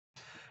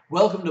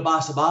Welcome to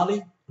Bahasa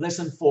Bali,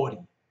 lesson 40.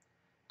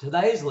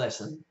 Today's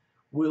lesson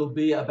will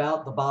be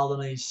about the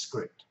Balinese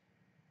script.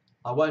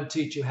 I won't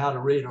teach you how to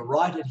read or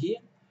write it here.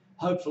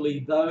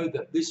 Hopefully, though,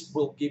 that this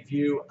will give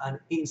you an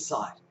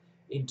insight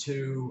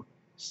into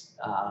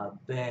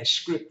their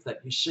script that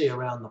you see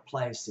around the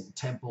place in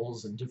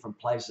temples and different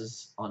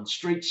places, on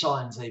street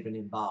signs even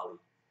in Bali.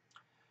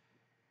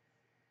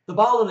 The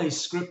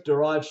Balinese script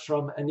derives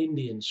from an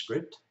Indian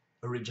script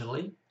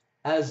originally,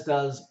 as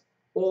does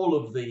all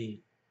of the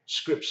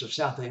scripts of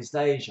Southeast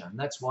Asia, and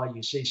that's why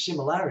you see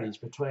similarities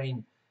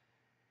between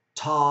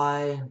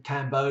Thai,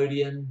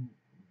 Cambodian,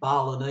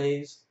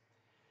 Balinese.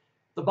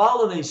 The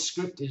Balinese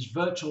script is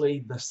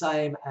virtually the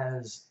same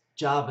as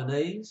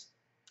Javanese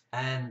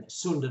and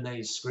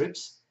Sundanese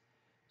scripts,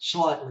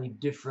 slightly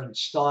different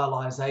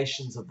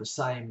stylizations of the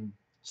same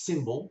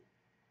symbol.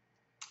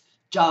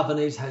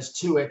 Javanese has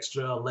two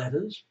extra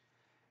letters.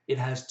 It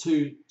has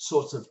two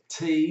sorts of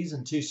T's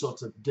and two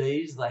sorts of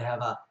D's. They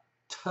have a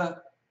T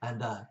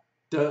and a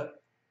D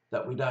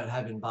that we don't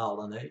have in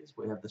Balinese.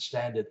 We have the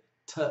standard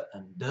T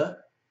and D.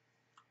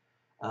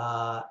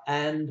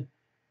 And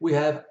we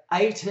have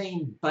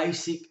 18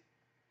 basic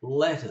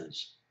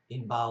letters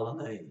in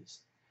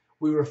Balinese.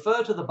 We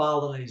refer to the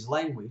Balinese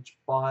language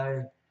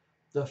by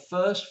the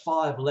first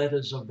 5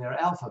 letters of their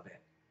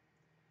alphabet.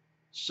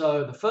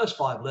 So the first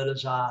 5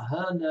 letters are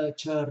Hana,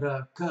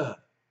 Chara, K.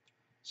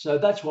 So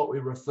that's what we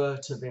refer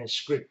to their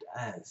script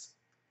as,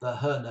 the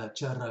Hana,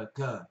 Chara,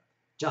 K.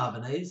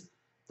 Javanese,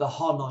 the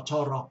Hana,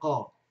 Chara,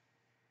 Ko.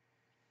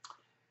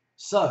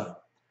 So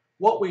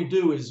what we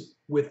do is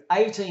with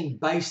 18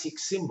 basic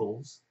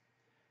symbols,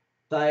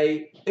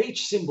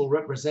 each symbol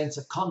represents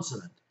a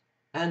consonant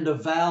and a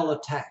vowel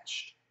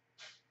attached.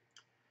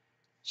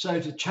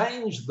 So to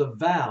change the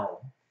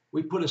vowel,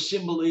 we put a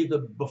symbol either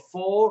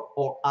before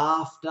or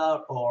after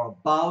or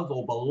above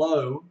or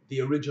below the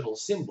original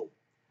symbol.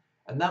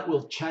 And that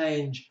will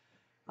change,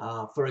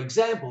 for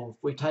example,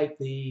 if we take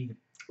the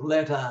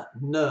letter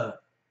N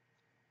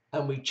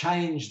and we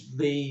change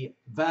the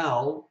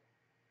vowel,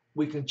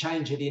 we can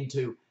change it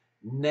into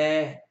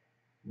Ne,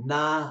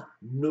 Na,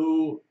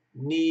 Nu,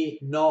 Ni,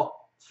 No,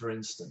 for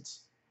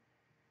instance.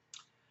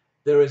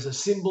 There is a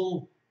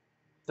symbol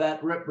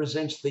that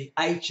represents the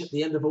H at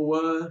the end of a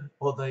word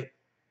or the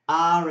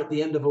R at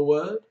the end of a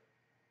word.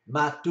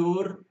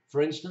 Matur,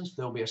 for instance,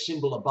 there'll be a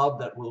symbol above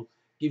that will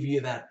give you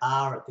that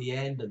R at the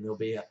end, and there'll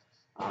be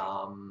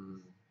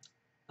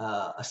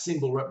a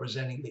symbol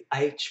representing the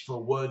H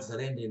for words that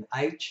end in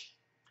H.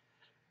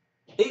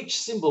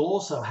 Each symbol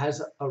also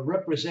has a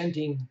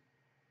representing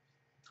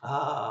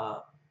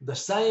the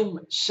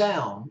same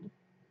sound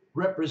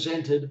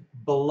represented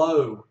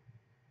below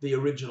the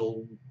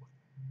original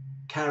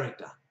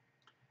character.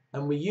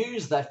 And we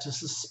use that to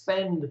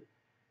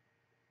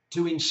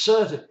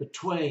insert it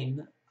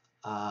between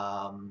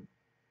a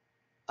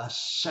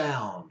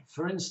sound.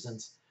 For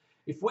instance,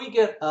 if we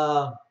get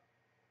a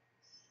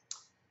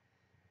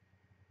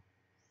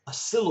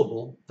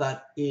syllable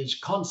that is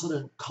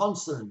consonant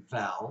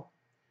vowel,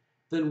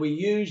 then we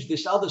use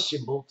this other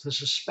symbol to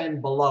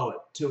suspend below it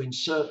to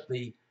insert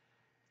the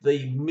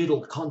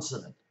middle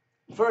consonant.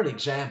 For an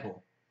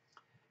example,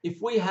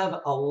 if we have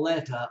a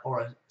letter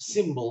or a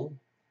symbol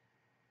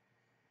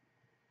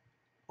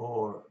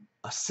or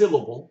a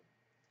syllable,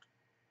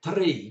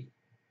 tri,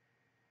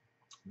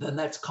 then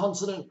that's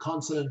consonant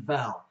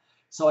vowel.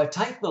 So I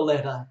take the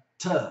letter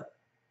T,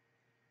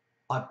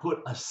 I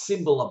put a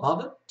symbol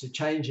above it to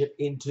change it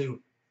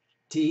into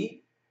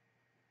T,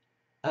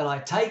 and I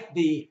take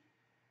the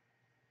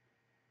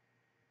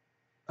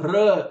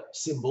R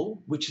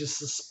symbol, which is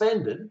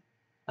suspended,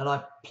 and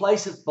I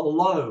place it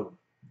below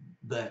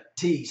the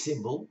T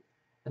symbol,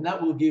 and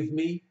that will give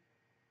me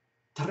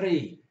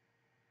tri.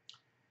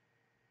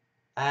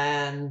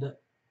 And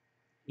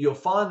you'll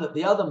find that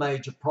the other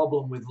major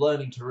problem with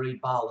learning to read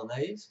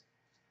Balinese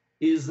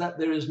is that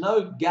there is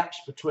no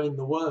gaps between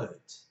the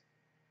words.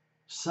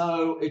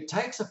 So it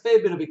takes a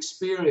fair bit of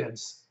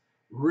experience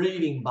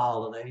reading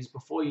Balinese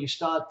before you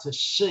start to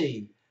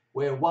see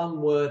where one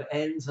word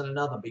ends and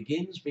another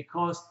begins,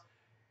 because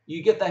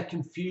you get that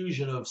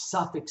confusion of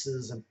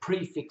suffixes and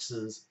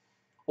prefixes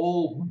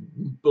all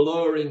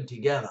blurring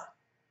together.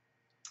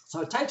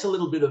 So it takes a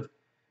little bit of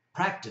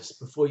practice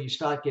before you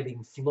start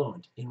getting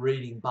fluent in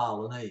reading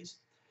Balinese.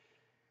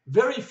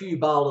 Very few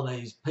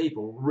Balinese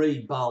people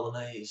read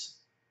Balinese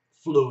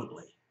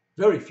fluently.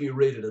 Very few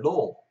read it at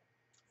all,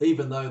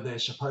 even though they're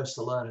supposed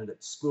to learn it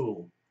at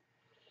school.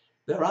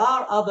 There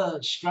are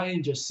other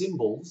stranger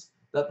symbols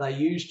that they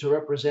use to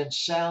represent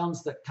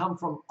sounds that come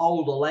from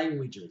older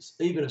languages,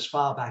 even as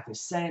far back as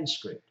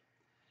Sanskrit.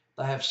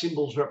 They have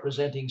symbols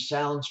representing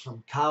sounds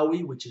from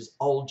Kawi, which is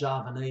Old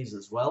Javanese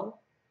as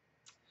well.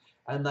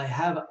 And they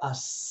have a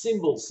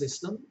symbol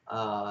system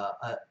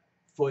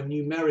for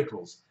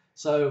numericals.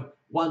 So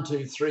 1,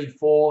 2, 3,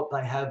 4,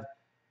 they have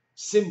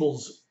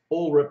symbols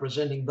all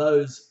representing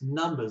those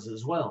numbers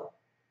as well.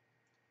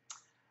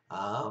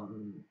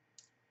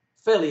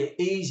 Fairly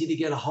easy to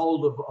get a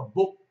hold of a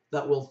book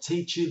that will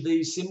teach you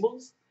these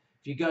symbols.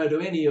 If you go to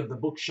any of the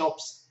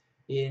bookshops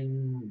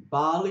In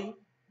Bali,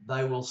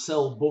 they will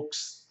sell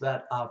books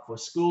that are for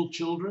school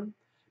children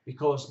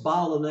because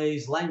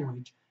Balinese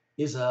language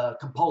is a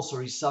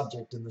compulsory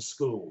subject in the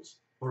schools,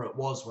 or it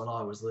was when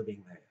I was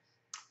living there.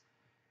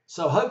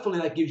 So hopefully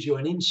that gives you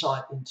an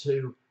insight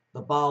into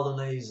the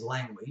Balinese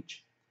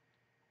language.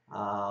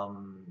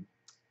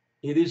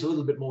 It is a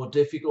little bit more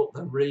difficult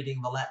than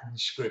reading the Latin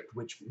script,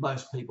 which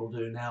most people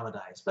do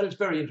nowadays, but it's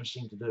very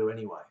interesting to do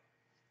anyway.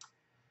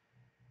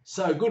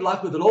 So good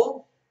luck with it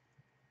all.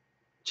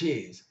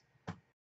 Cheers.